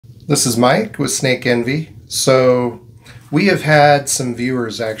This is Mike with Snake Envy. So we have had some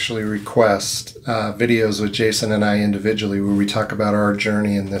viewers actually request videos with Jason and I individually where we talk about our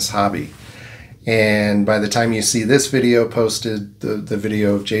journey in this hobby. And by the time you see this video posted, the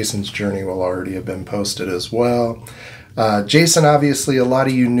video of Jason's journey will already have been posted as well. Jason, obviously, a lot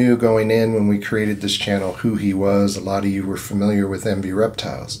of you knew going in when we created this channel who he was. A lot of you were familiar with Envy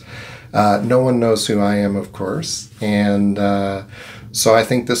Reptiles. No one knows who I am, of course. And so I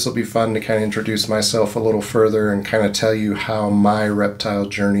think this will be fun to kind of introduce myself a little further and kind of tell you how my reptile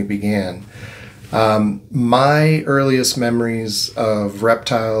journey began. My earliest memories of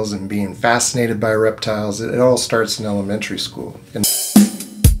reptiles and being fascinated by reptiles, it all starts in elementary school. In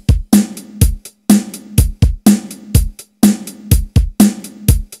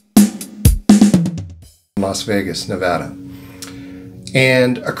Las Vegas, Nevada.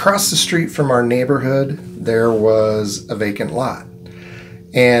 And across the street from our neighborhood, there was a vacant lot.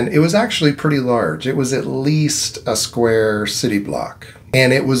 And it was actually pretty large. It was at least a square city block.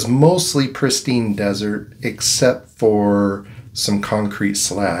 And it was mostly pristine desert, except for some concrete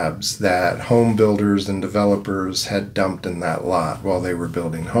slabs that home builders and developers had dumped in that lot while they were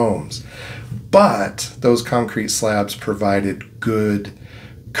building homes. But those concrete slabs provided good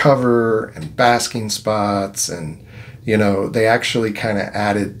cover and basking spots, and they actually kind of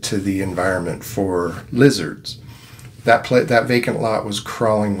added to the environment for lizards. That vacant lot was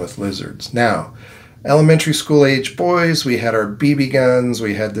crawling with lizards. Now, elementary school age boys, we had our BB guns,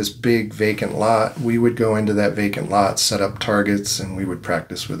 we had this big vacant lot. We would go into that vacant lot, set up targets, and we would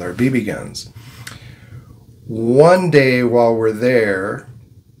practice with our BB guns. One day while we're there,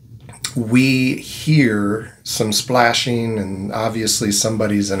 we hear some splashing, and obviously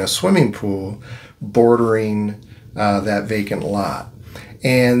somebody's in a swimming pool bordering that vacant lot.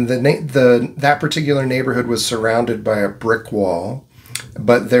 And that particular neighborhood was surrounded by a brick wall,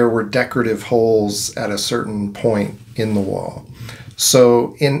 but there were decorative holes at a certain point in the wall.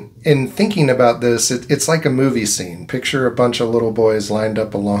 So in thinking about this, it's like a movie scene. Picture a bunch of little boys lined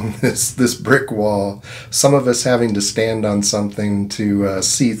up along this brick wall, some of us having to stand on something to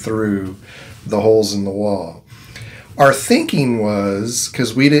see through the holes in the wall. Our thinking was,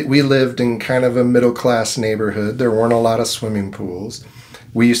 because we lived in kind of a middle-class neighborhood, there weren't a lot of swimming pools.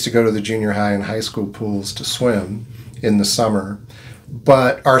 We used to go to the junior high and high school pools to swim in the summer.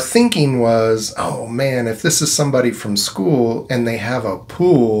 But our thinking was, oh man, if this is somebody from school and they have a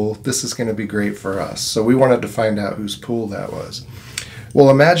pool, this is going to be great for us. So we wanted to find out whose pool that was. Well,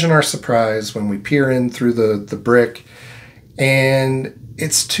 imagine our surprise when we peer in through the brick and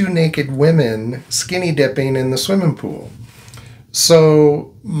it's two naked women skinny dipping in the swimming pool.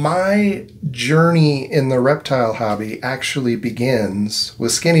 So my journey in the reptile hobby actually begins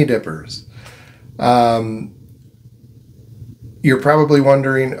with skinny dippers. You're probably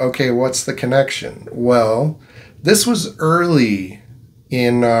wondering, okay, what's the connection? Well, this was early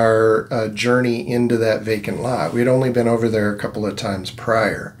in our journey into that vacant lot. We'd only been over there a couple of times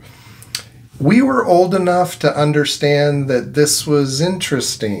prior. We were old enough to understand that this was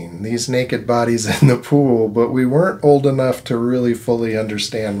interesting, these naked bodies in the pool, but we weren't old enough to really fully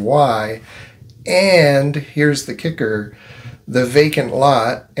understand why. And here's the kicker, the vacant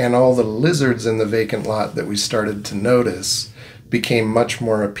lot and all the lizards in the vacant lot that we started to notice became much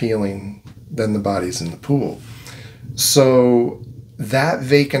more appealing than the bodies in the pool. So that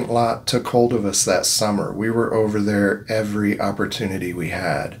vacant lot took hold of us that summer. We were over there every opportunity we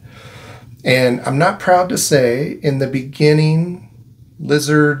had. And I'm not proud to say, in the beginning,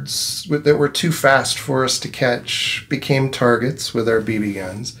 lizards that were too fast for us to catch became targets with our BB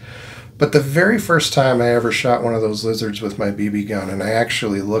guns. But the very first time I ever shot one of those lizards with my BB gun, and I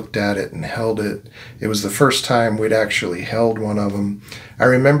actually looked at it and held it, it was the first time we'd actually held one of them. I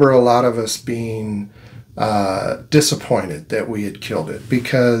remember a lot of us being disappointed that we had killed it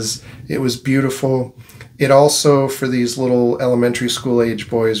because it was beautiful. It also, for these little elementary school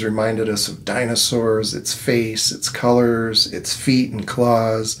age boys, reminded us of dinosaurs, its face, its colors, its feet and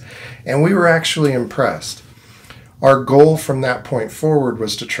claws, and we were actually impressed. Our goal from that point forward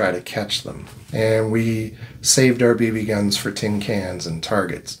was to try to catch them, and we saved our BB guns for tin cans and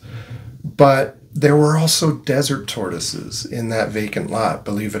targets. But there were also desert tortoises in that vacant lot,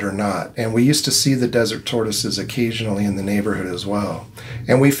 believe it or not, and we used to see the desert tortoises occasionally in the neighborhood as well.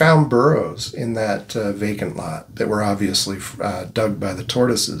 And we found burrows in that vacant lot that were obviously dug by the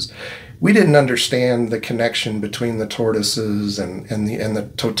tortoises. We didn't understand the connection between the tortoises and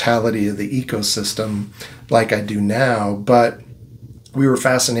the totality of the ecosystem like I do now, but we were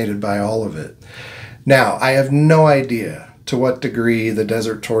fascinated by all of it. Now, I have no idea to what degree the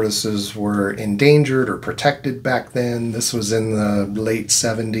desert tortoises were endangered or protected back then. This was in the late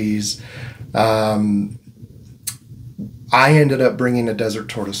 70s. I ended up bringing a desert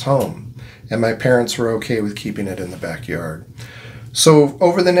tortoise home, and my parents were okay with keeping it in the backyard. So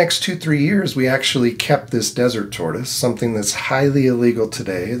over the next 2-3 years, we actually kept this desert tortoise, something that's highly illegal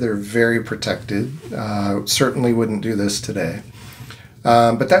today. They're very protected. Certainly wouldn't do this today.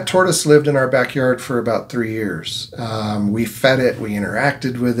 But that tortoise lived in our backyard for about 3 years. We fed it, we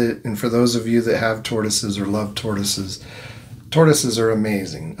interacted with it, and for those of you that have tortoises or love tortoises, tortoises are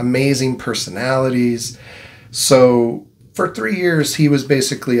amazing. Amazing personalities. So for 3 years, he was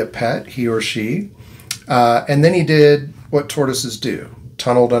basically a pet, he or she. And then he did what tortoises do,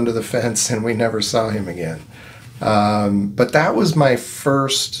 tunneled under the fence, and we never saw him again. But that was my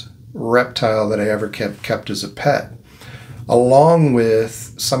first reptile that I ever kept as a pet, along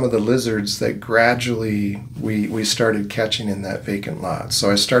with some of the lizards that gradually we started catching in that vacant lot.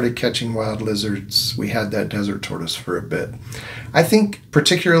 So I started catching wild lizards. We had that desert tortoise for a bit. I think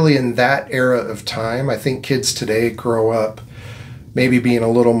particularly in that era of time, I think kids today grow up maybe being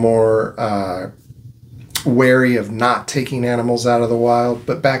a little more wary of not taking animals out of the wild.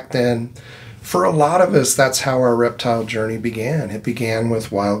 But back then, for a lot of us, that's how our reptile journey began. It began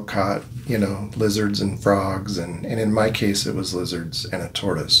with wild caught, lizards and frogs, and in my case, it was lizards and a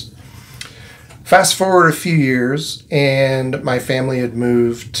tortoise. Fast forward a few years, and my family had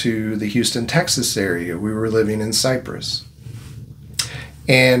moved to the Houston, Texas area. We were living in Cypress.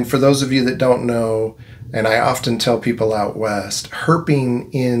 And for those of you that don't know, and I often tell people out west,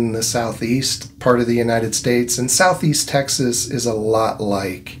 herping in the southeast part of the United States, and southeast Texas is a lot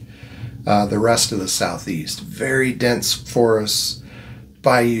like the rest of the southeast. Very dense forests,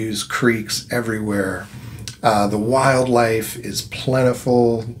 bayous, creeks everywhere. The wildlife is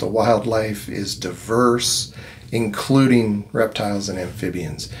plentiful. The wildlife is diverse, including reptiles and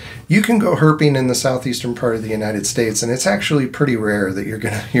amphibians. You can go herping in the southeastern part of the United States, and it's actually pretty rare that you're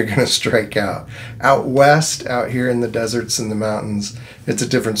gonna strike out. Out west, out here in the deserts and the mountains, it's a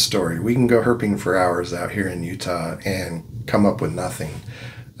different story. We can go herping for hours out here in Utah and come up with nothing.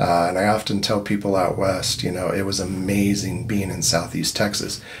 And I often tell people out west, it was amazing being in southeast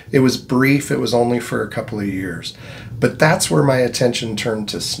Texas. It was brief. It was only for a couple of years. But that's where my attention turned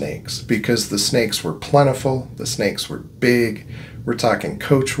to snakes, because the snakes were plentiful. The snakes were big. We're talking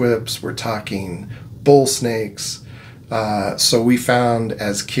coach whips. We're talking bull snakes. So we found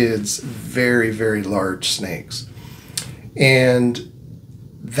as kids very, very large snakes. And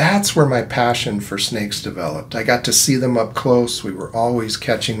that's where my passion for snakes developed. I got to see them up close. We were always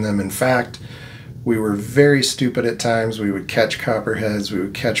catching them. In fact, we were very stupid at times. We would catch copperheads. We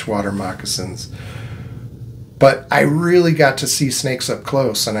would catch water moccasins. But I really got to see snakes up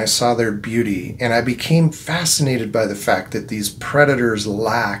close, and I saw their beauty. And I became fascinated by the fact that these predators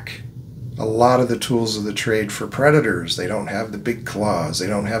lack a lot of the tools of the trade for predators. They don't have the big claws. They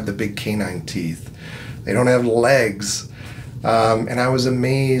don't have the big canine teeth. They don't have legs. And I was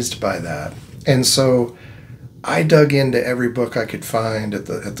amazed by that. And so I dug into every book I could find at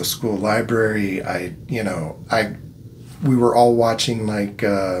the school library. We were all watching like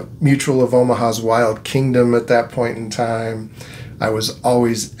Mutual of Omaha's Wild Kingdom at that point in time. I was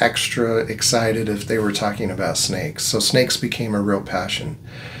always extra excited if they were talking about snakes. So snakes became a real passion.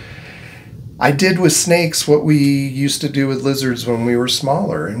 I did with snakes what we used to do with lizards when we were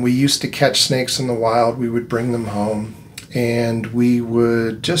smaller. And we used to catch snakes in the wild. We would bring them home, and we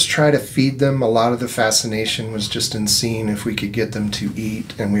would just try to feed them. A lot of the fascination was just in seeing if we could get them to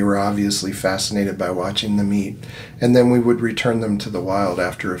eat, and we were obviously fascinated by watching them eat. And then we would return them to the wild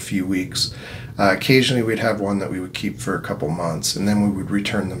after a few weeks. Occasionally we'd have one that we would keep for a couple months, and then we would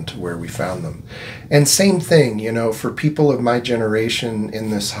return them to where we found them. And same thing, for people of my generation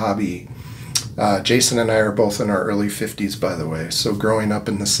in this hobby, Jason and I are both in our early 50s, by the way, so growing up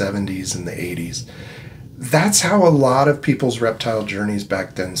in the 70s and the 80s. That's how a lot of people's reptile journeys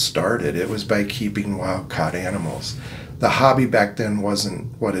back then started. It was by keeping wild-caught animals. The hobby back then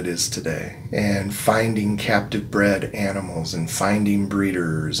wasn't what it is today, and finding captive-bred animals and finding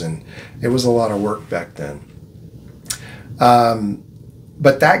breeders, and it was a lot of work back then.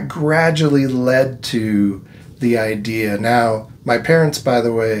 But that gradually led to the idea. Now, my parents, by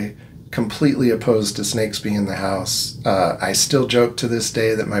the way, completely opposed to snakes being in the house. I still joke to this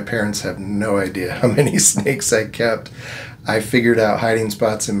day that my parents have no idea how many snakes I kept. I figured out hiding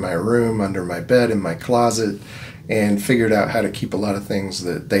spots in my room, under my bed, in my closet, and figured out how to keep a lot of things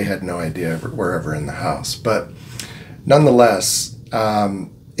that they had no idea were ever in the house. But nonetheless,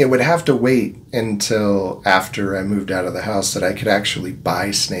 it would have to wait until after I moved out of the house that I could actually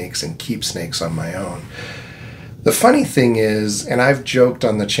buy snakes and keep snakes on my own. The funny thing is, and I've joked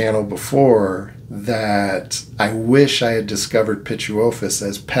on the channel before, that I wish I had discovered Pituophis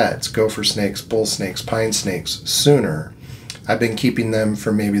as pets, gopher snakes, bull snakes, pine snakes, sooner. I've been keeping them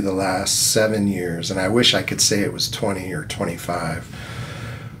for maybe the last 7 years, and I wish I could say it was 20 or 25.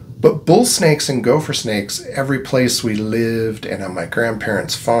 But bull snakes and gopher snakes, every place we lived, and on my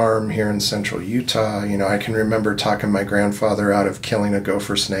grandparents' farm here in central Utah, you know, I can remember talking my grandfather out of killing a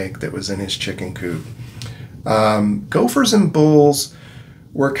gopher snake that was in his chicken coop. Gophers and bulls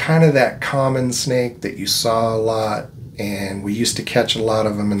were kind of that common snake that you saw a lot, and we used to catch a lot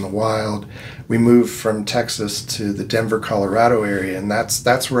of them in the wild. We moved from Texas to the Denver, Colorado area, and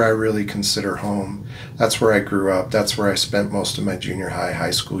that's where I really consider home. That's where I grew up. That's where I spent most of my junior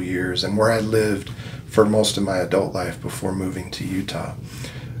high school years, and where I lived for most of my adult life before moving to Utah.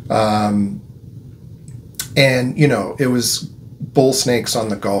 And, you know, it was bull snakes on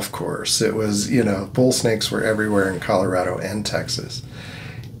the golf course. It was, you know, bull snakes were everywhere in Colorado and Texas.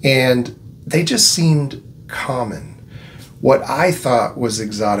 And they just seemed common. What I thought was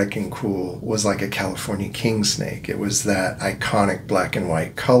exotic and cool was like a California king snake. It was that iconic black and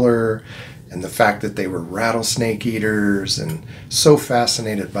white color, and the fact that they were rattlesnake eaters, and so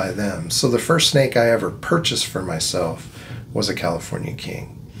fascinated by them. So the first snake I ever purchased for myself was a California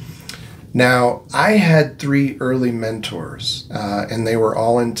king. Now, I had 3 early mentors, and they were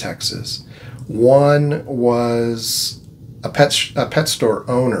all in Texas. One was a pet store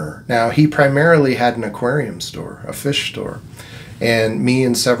owner. Now, he primarily had an aquarium store, a fish store. And me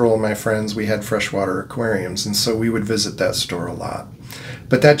and several of my friends, we had freshwater aquariums, and so we would visit that store a lot.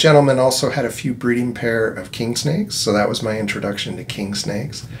 But that gentleman also had a few breeding pair of king snakes, so that was my introduction to king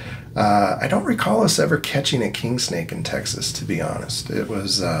snakes. I don't recall us ever catching a king snake in Texas, to be honest. It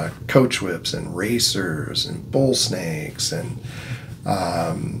was coach whips and racers and bull snakes and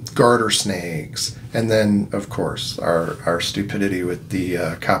garter snakes, and then of course our stupidity with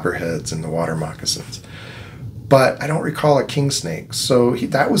the copperheads and the water moccasins. But I don't recall a king snake, so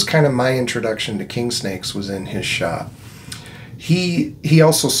that was kind of my introduction to king snakes, was in his shop. He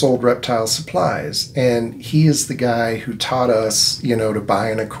also sold reptile supplies, and he is the guy who taught us, you know, to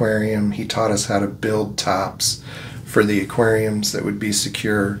buy an aquarium. He taught us how to build tops for the aquariums that would be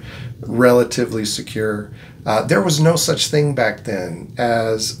secure, relatively secure. There was no such thing back then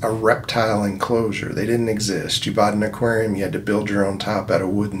as a reptile enclosure. They didn't exist. You bought an aquarium, you had to build your own top out of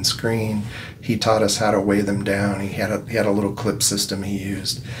wood and screen. He taught us how to weigh them down. He had a little clip system he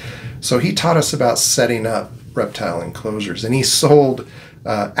used. So he taught us about setting up reptile enclosures, and he sold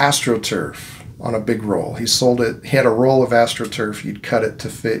AstroTurf on a big roll. He sold it. He had a roll of AstroTurf. You'd cut it to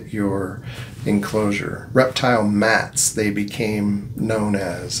fit your enclosure. Reptile mats, they became known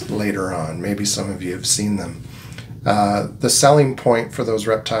as later on. Maybe some of you have seen them. The selling point for those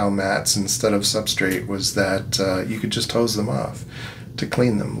reptile mats, instead of substrate, was that you could just hose them off to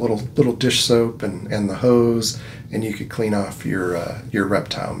clean them. Little dish soap and the hose, and you could clean off your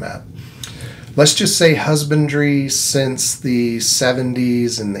reptile mat. Let's just say husbandry since the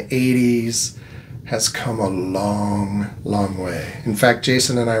 70s and the 80s has come a long, long way. In fact,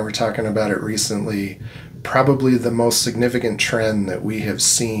 Jason and I were talking about it recently. Probably the most significant trend that we have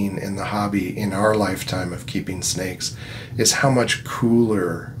seen in the hobby in our lifetime of keeping snakes is how much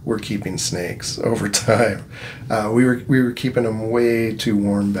cooler we're keeping snakes over time. We were keeping them way too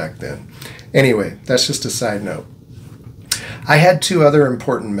warm back then. Anyway, that's just a side note. I had 2 other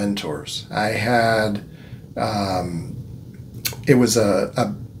important mentors. I had, it was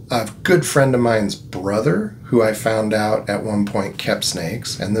a good friend of mine's brother, who I found out at one point kept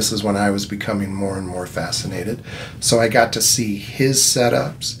snakes, and this is when I was becoming more and more fascinated. So I got to see his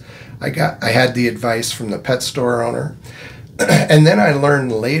setups. I had the advice from the pet store owner, and then I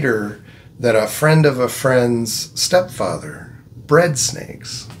learned later that a friend of a friend's stepfather bred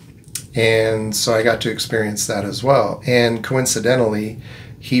snakes. And so I got to experience that as well. And coincidentally,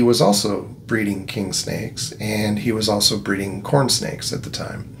 he was also breeding king snakes, and he was also breeding corn snakes at the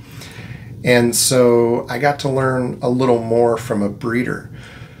time. And so I got to learn a little more from a breeder.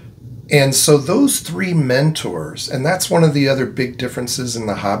 And so those 3 mentors, and that's one of the other big differences in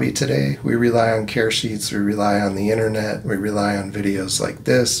the hobby today. We rely on care sheets, we rely on the internet, we rely on videos like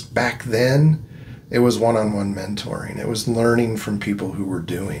this. Back then, it was one-on-one mentoring. It was learning from people who were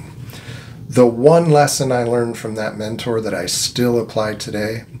doing. The one lesson I learned from that mentor that I still apply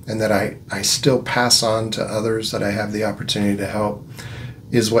today, and that I still pass on to others that I have the opportunity to help,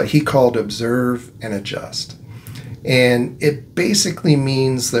 is what he called observe and adjust. And it basically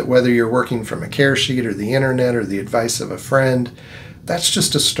means that whether you're working from a care sheet or the internet or the advice of a friend, that's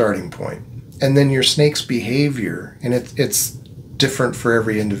just a starting point. And then your snake's behavior, and it's different for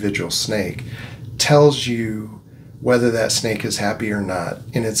every individual snake, tells you whether that snake is happy or not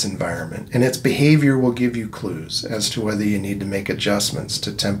in its environment. And its behavior will give you clues as to whether you need to make adjustments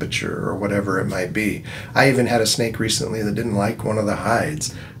to temperature or whatever it might be. I even had a snake recently that didn't like one of the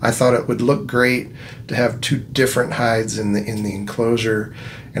hides. I thought it would look great to have two different hides in the enclosure,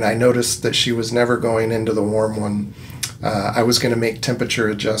 and I noticed that she was never going into the warm one. I was going to make temperature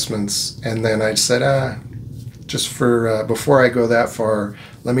adjustments, and then I said, just for before I go that far,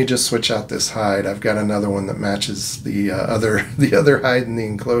 let me just switch out this hide. I've got another one that matches the other hide in the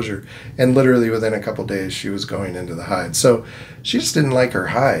enclosure. And literally within a couple days, she was going into the hide. So she just didn't like her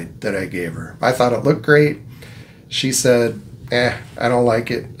hide that I gave her. I thought it looked great. She said, I don't like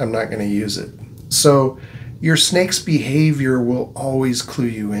it. I'm not going to use it. So your snake's behavior will always clue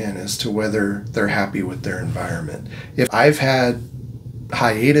you in as to whether they're happy with their environment. If I've had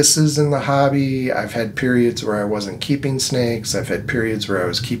hiatuses in the hobby, I've had periods where I wasn't keeping snakes, I've had periods where I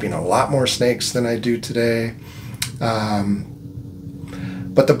was keeping a lot more snakes than I do today. But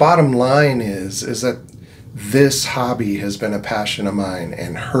the bottom line is that this hobby has been a passion of mine,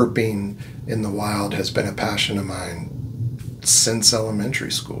 and herping in the wild has been a passion of mine since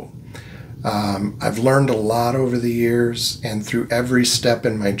elementary school. I've learned a lot over the years, and through every step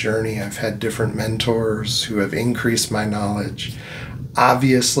in my journey, I've had different mentors who have increased my knowledge.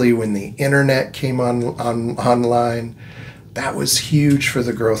 Obviously, when the internet came online, that was huge for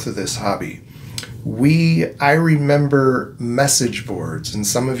the growth of this hobby. I remember message boards, and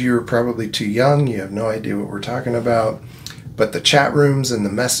some of you are probably too young, you have no idea what we're talking about, but the chat rooms and the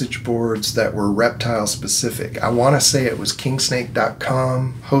message boards that were reptile specific. I want to say it was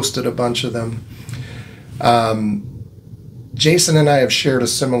kingsnake.com, hosted a bunch of them. Jason and I have shared a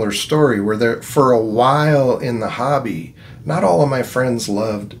similar story where for a while in the hobby, not all of my friends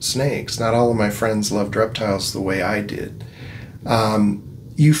loved snakes. Not all of my friends loved reptiles the way I did.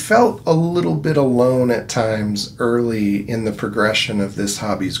 You felt a little bit alone at times early in the progression of this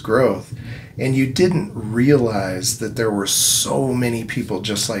hobby's growth, and you didn't realize that there were so many people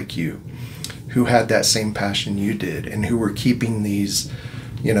just like you who had that same passion you did, and who were keeping these,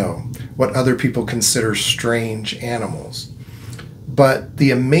 what other people consider strange animals. But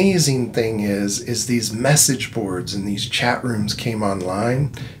the amazing thing is these message boards and these chat rooms came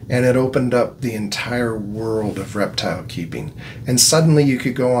online, and it opened up the entire world of reptile keeping. And suddenly you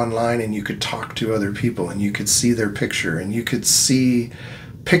could go online and you could talk to other people, and you could see their picture, and you could see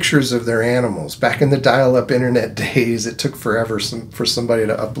pictures of their animals. Back in the dial-up internet days, it took forever for somebody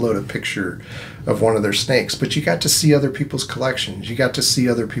to upload a picture of one of their snakes, but you got to see other people's collections. You got to see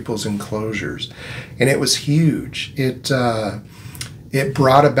other people's enclosures, and it was huge. It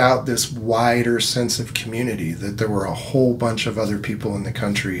brought about this wider sense of community, that there were a whole bunch of other people in the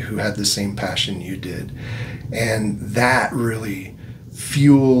country who had the same passion you did. And that really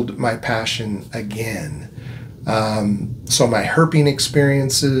fueled my passion again. So my herping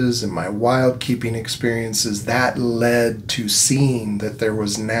experiences and my wild keeping experiences, that led to seeing that there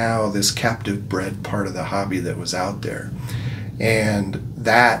was now this captive bred part of the hobby that was out there. And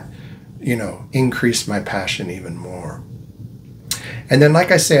that, increased my passion even more. And then,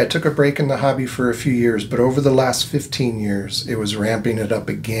 like I say, I took a break in the hobby for a few years, but over the last 15 years, it was ramping it up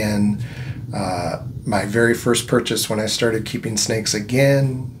again. My very first purchase when I started keeping snakes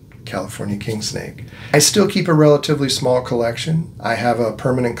again, California king snake. I still keep a relatively small collection. I have a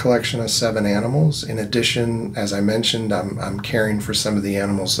permanent collection of 7 animals. In addition, as I mentioned, I'm caring for some of the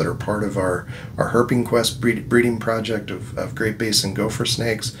animals that are part of our Herping Quest breeding project of Great Basin gopher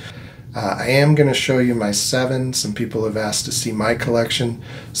snakes. I am going to show you my 7. Some people have asked to see my collection.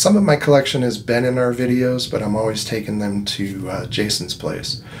 Some of my collection has been in our videos, but I'm always taking them to Jason's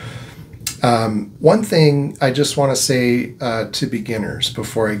place. One thing I just want to say to beginners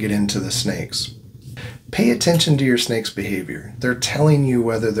before I get into the snakes. Pay attention to your snake's behavior. They're telling you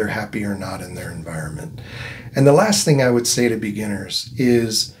whether they're happy or not in their environment. And the last thing I would say to beginners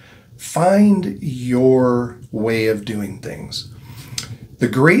is find your way of doing things. The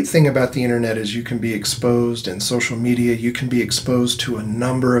great thing about the internet is you can be exposed, and social media, you can be exposed to a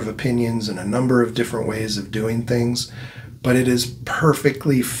number of opinions and a number of different ways of doing things, but it is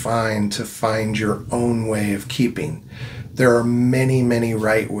perfectly fine to find your own way of keeping. There are many, many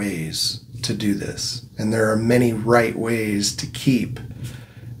right ways to do this, and there are many right ways to keep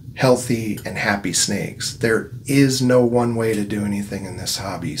healthy and happy snakes. There is no one way to do anything in this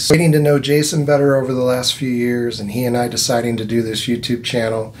hobby. So, getting to know Jason better over the last few years, and he and I deciding to do this YouTube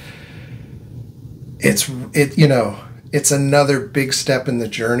channel, it's another big step in the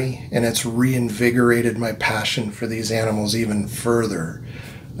journey, and it's reinvigorated my passion for these animals even further.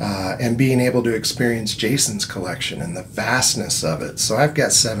 and being able to experience Jason's collection and the vastness of it. So I've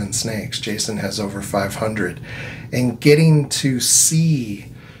got 7 snakes. Jason has over 500. And getting to see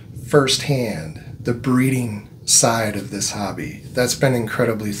firsthand the breeding side of this hobby, that's been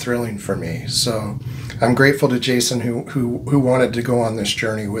incredibly thrilling for me. So I'm grateful to Jason who wanted to go on this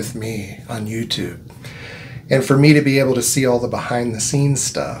journey with me on YouTube. And for me to be able to see all the behind the scenes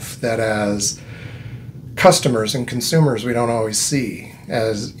stuff that as customers and consumers we don't always see,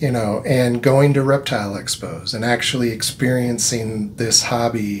 as you know, and going to reptile expos and actually experiencing this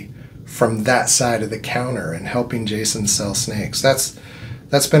hobby from that side of the counter and helping Jason sell snakes,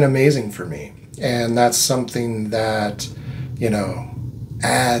 that's been amazing for me. And that's something that, you know,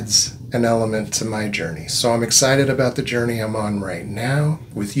 adds an element to my journey. So I'm excited about the journey I'm on right now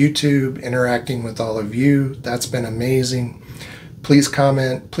with YouTube, interacting with all of you. That's been amazing. Please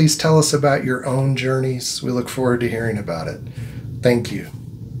comment. Please tell us about your own journeys. We look forward to hearing about it. Thank you.